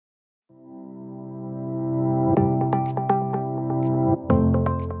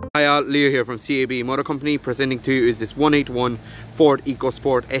Hi all, Leo here from CAB Motor Company. Presenting to you is this 181 Ford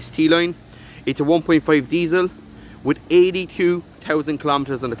EcoSport ST line. It's a 1.5 diesel with 82,000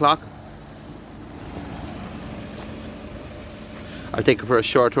 kilometers on the clock. I'll take you for a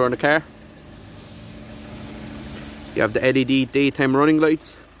short tour on the car. You have the LED daytime running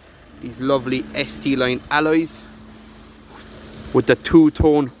lights, these lovely ST line alloys with the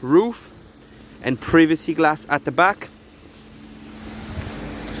two-tone roof and privacy glass at the back.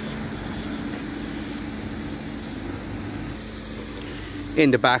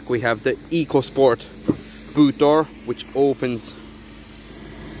 In the back we have the EcoSport boot door, which opens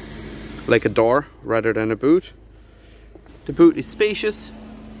like a door rather than a boot. The boot is spacious.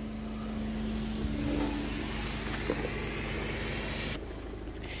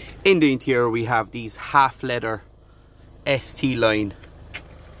 In the interior we have these half leather ST line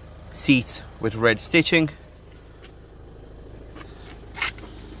seats with red stitching.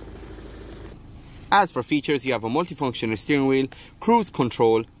 As for features, you have a multifunctional steering wheel, cruise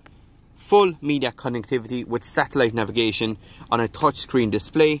control, full media connectivity with satellite navigation on a touchscreen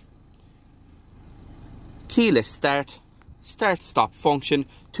display, keyless start, start-stop function,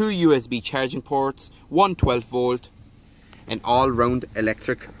 2 USB charging ports, 1 12 volt, and all-round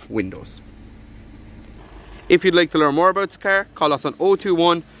electric windows. If you'd like to learn more about the car, call us on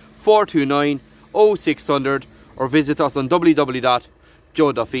 021 429 0600 or visit us on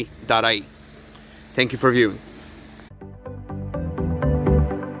www.joeduffy.ie. Thank you for viewing.